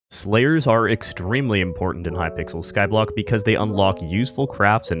Slayers are extremely important in Hypixel Skyblock because they unlock useful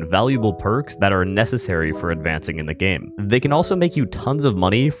crafts and valuable perks that are necessary for advancing in the game. They can also make you tons of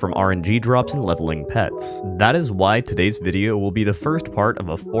money from RNG drops and leveling pets. That is why today's video will be the first part of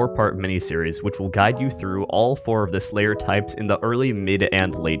a 4-part miniseries which will guide you through all 4 of the Slayer types in the early, mid,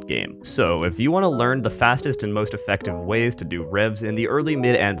 and late game. So if you want to learn the fastest and most effective ways to do revs in the early,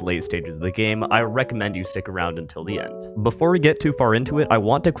 mid, and late stages of the game, I recommend you stick around until the end. Before we get too far into it, I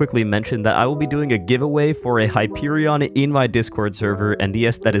want to quickly mention that I will be doing a giveaway for a Hyperion in my Discord server, and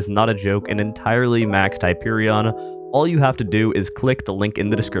yes, that is not a joke, an entirely maxed Hyperion. All you have to do is click the link in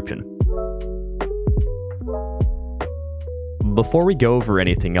the description. Before we go over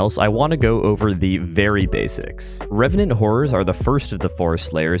anything else, I want to go over the very basics. Revenant horrors are the first of the 4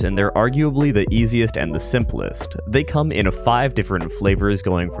 Slayers, and they're arguably the easiest and the simplest. They come in 5 different flavors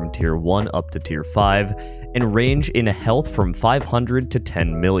going from tier 1 up to tier 5, and range in health from 500 to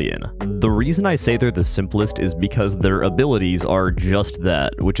 10 million. The reason I say they're the simplest is because their abilities are just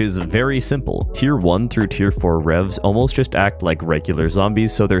that, which is very simple. Tier 1 through tier 4 revs almost just act like regular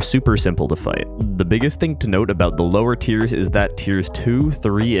zombies, so they're super simple to fight. The biggest thing to note about the lower tiers is that tiers 2,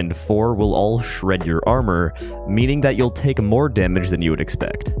 3, and 4 will all shred your armor, meaning that you'll take more damage than you would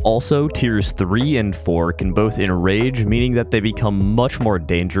expect. Also, tiers 3 and 4 can both enrage, meaning that they become much more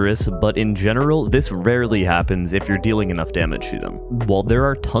dangerous, but in general, this rarely happens if you're dealing enough damage to them. While there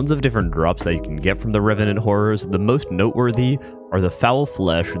are tons of different drops that you can get from the Revenant horrors, the most noteworthy are the Foul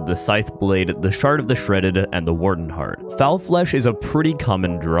Flesh, the Scythe Blade, the Shard of the Shredded, and the Warden Heart. Foul Flesh is a pretty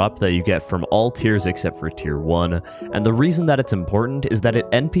common drop that you get from all tiers except for tier 1, and the reason that it's important is that it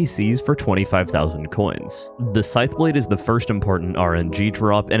NPCs for 25,000 coins. The Scythe Blade is the first important RNG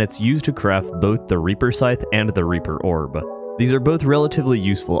drop, and it's used to craft both the Reaper Scythe and the Reaper Orb. These are both relatively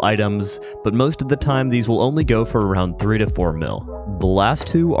useful items, but most of the time these will only go for around 3 to 4 mil. The last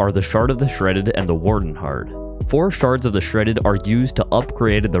 2 are the Shard of the Shredded and the Warden Heart. 4 Shards of the Shredded are used to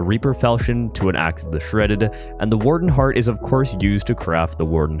upgrade the Reaper Falchion to an Axe of the Shredded, and the Warden Heart is of course used to craft the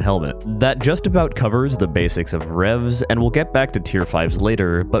Warden Helmet. That just about covers the basics of revs, and we'll get back to tier 5s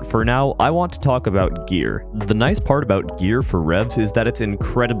later, but for now, I want to talk about gear. The nice part about gear for revs is that it's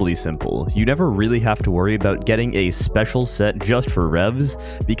incredibly simple. You never really have to worry about getting a special set just for revs,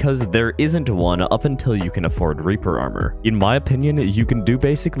 because there isn't one up until you can afford Reaper armor. In my opinion, you can do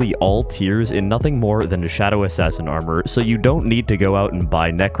basically all tiers in nothing more than Shadow Assassin armor, so you don't need to go out and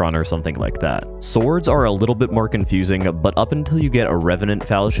buy Necron or something like that. Swords are a little bit more confusing, but up until you get a Revenant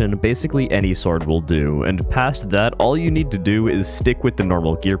Falchion, basically any sword will do, and past that, all you need to do is stick with the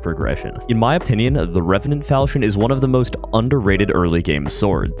normal gear progression. In my opinion, the Revenant Falchion is one of the most underrated early game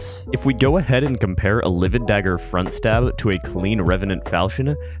swords. If we go ahead and compare a Livid Dagger front stab to a clean Revenant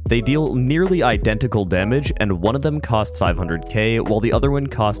Falchion, they deal nearly identical damage, and one of them costs 500k, while the other one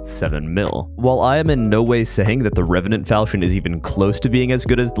costs 7 mil. While I am in no way saying that the Revenant Falchion is even close to being as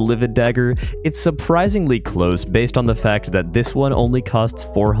good as the Livid Dagger, it's surprisingly close based on the fact that this one only costs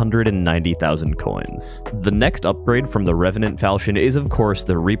 490,000 coins. The next upgrade from the Revenant Falchion is of course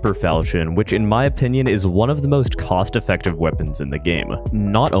the Reaper Falchion, which in my opinion is one of the most cost-effective weapons in the game.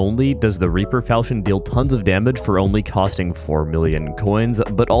 Not only does the Reaper Falchion deal tons of damage for only costing 4 million coins,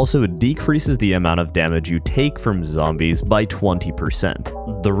 but also decreases the amount of damage you take from zombies by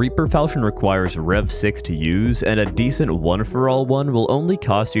 20%. The Reaper Falchion requires Rev 6 to use, and a decent one-for-all one will only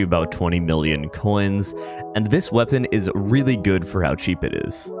cost you about 20 million coins, and this weapon is really good for how cheap it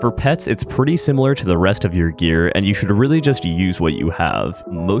is. For pets, it's pretty similar to the rest of your gear, and you should really just use what you have.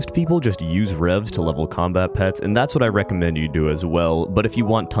 Most people just use revs to level combat pets, and that's what I recommend you do as well, but if you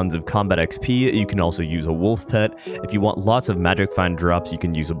want tons of combat XP, you can also use a wolf pet. If you want lots of magic find drops, you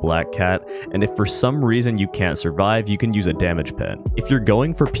can use a black cat, and if for some reason you can't survive, you can use a damage pet. If you're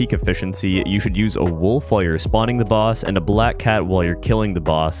going for peak efficiency, you should use a wolf while you're spawning the boss and a black cat while you're killing the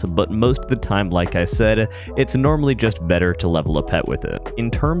boss, but most of the time, like I said, it's normally just better to level a pet with it.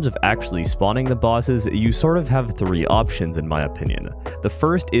 In terms of actually spawning the bosses, you sort of have 3 options in my opinion. The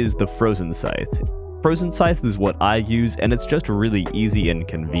first is the Frozen Scythe. Frozen Scythe is what I use, and it's just really easy and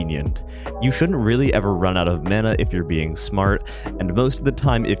convenient. You shouldn't really ever run out of mana if you're being smart, and most of the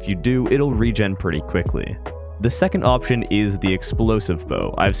time if you do, it'll regen pretty quickly. The second option is the Explosive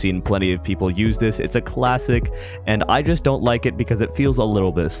Bow. I've seen plenty of people use this, it's a classic, and I just don't like it because it feels a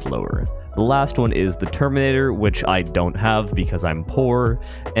little bit slower. The last one is the Terminator, which I don't have because I'm poor,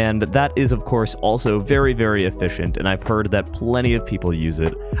 and that is of course also very, very efficient, and I've heard that plenty of people use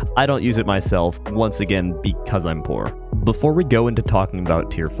it. I don't use it myself, once again, because I'm poor. Before we go into talking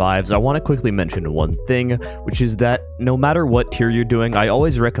about tier 5s, I want to quickly mention one thing, which is that no matter what tier you're doing, I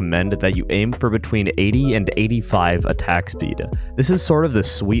always recommend that you aim for between 80 and 85 attack speed. This is sort of the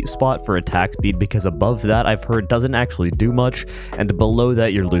sweet spot for attack speed because above that I've heard doesn't actually do much, and below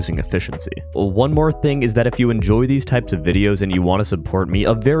that you're losing efficiency. One more thing is that if you enjoy these types of videos and you want to support me,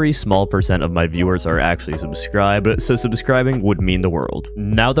 a very small percent of my viewers are actually subscribed, so subscribing would mean the world.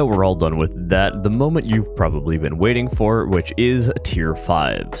 Now that we're all done with that, the moment you've probably been waiting for, which is tier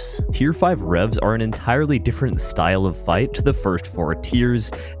 5s. Tier 5 revs are an entirely different style of fight to the first 4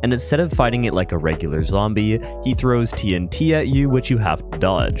 tiers, and instead of fighting it like a regular zombie, he throws TNT at you, which you have to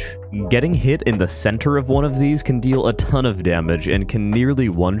dodge. Getting hit in the center of one of these can deal a ton of damage and can nearly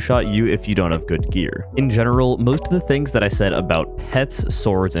one-shot you if you don't have good gear. In general, most of the things that I said about pets,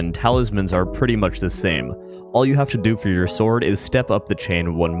 swords, and talismans are pretty much the same. All you have to do for your sword is step up the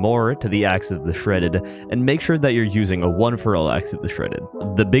chain one more to the Axe of the Shredded, and make sure that you're using a 1-for-all Axe of the Shredded.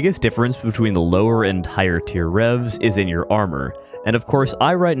 The biggest difference between the lower and higher tier revs is in your armor. And of course,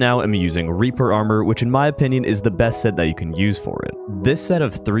 I right now am using Reaper armor, which in my opinion is the best set that you can use for it. This set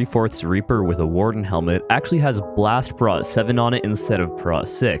of 3/4 Reaper with a Warden helmet actually has Blast Prot 7 on it instead of Prot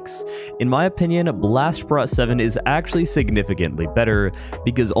 6. In my opinion, Blast Prot 7 is actually significantly better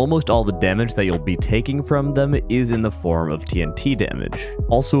because almost all the damage that you'll be taking from them is in the form of TNT damage.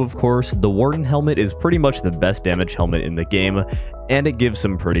 Also, of course, the Warden helmet is pretty much the best damage helmet in the game, and it gives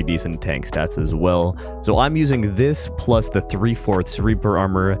some pretty decent tank stats as well. So I'm using this plus the 3/4 Reaper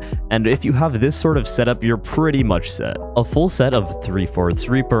armor, and if you have this sort of setup, you're pretty much set. A full set of 3/4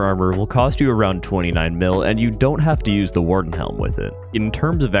 Reaper armor will cost you around 29 mil, and you don't have to use the Warden helm with it. In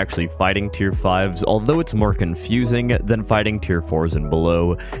terms of actually fighting tier 5s, although it's more confusing than fighting tier 4s and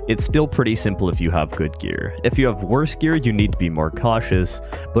below, it's still pretty simple if you have good gear. If you have worse gear, you need to be more cautious,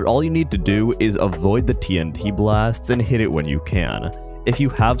 but all you need to do is avoid the TNT blasts and hit it when you can. If you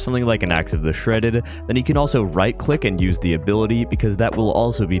have something like an Axe of the Shredded, then you can also right-click and use the ability because that will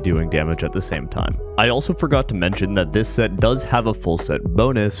also be doing damage at the same time. I also forgot to mention that this set does have a full set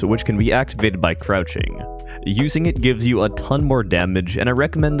bonus, which can be activated by crouching. Using it gives you a ton more damage, and I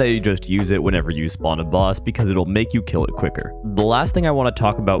recommend that you just use it whenever you spawn a boss because it'll make you kill it quicker. The last thing I want to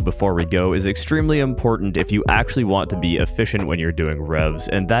talk about before we go is extremely important if you actually want to be efficient when you're doing revs,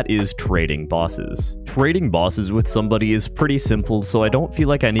 and that is trading bosses. Trading bosses with somebody is pretty simple, so I don't feel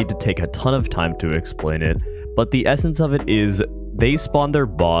like I need to take a ton of time to explain it, but the essence of it is they spawn their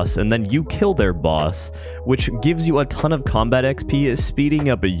boss, and then you kill their boss, which gives you a ton of combat XP, speeding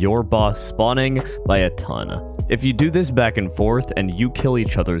up your boss spawning by a ton. If you do this back and forth and you kill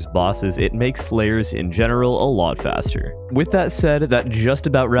each other's bosses, it makes slayers in general a lot faster. With that said, that just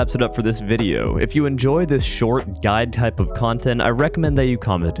about wraps it up for this video. If you enjoy this short guide type of content, I recommend that you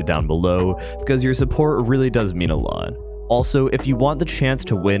comment it down below, because your support really does mean a lot. Also, if you want the chance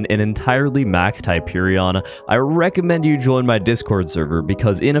to win an entirely maxed Hyperion, I recommend you join my Discord server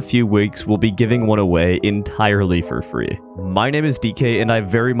because in a few weeks we'll be giving one away entirely for free. My name is DK and I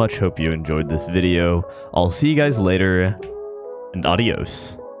very much hope you enjoyed this video. I'll see you guys later, and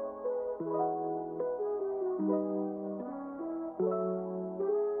adios.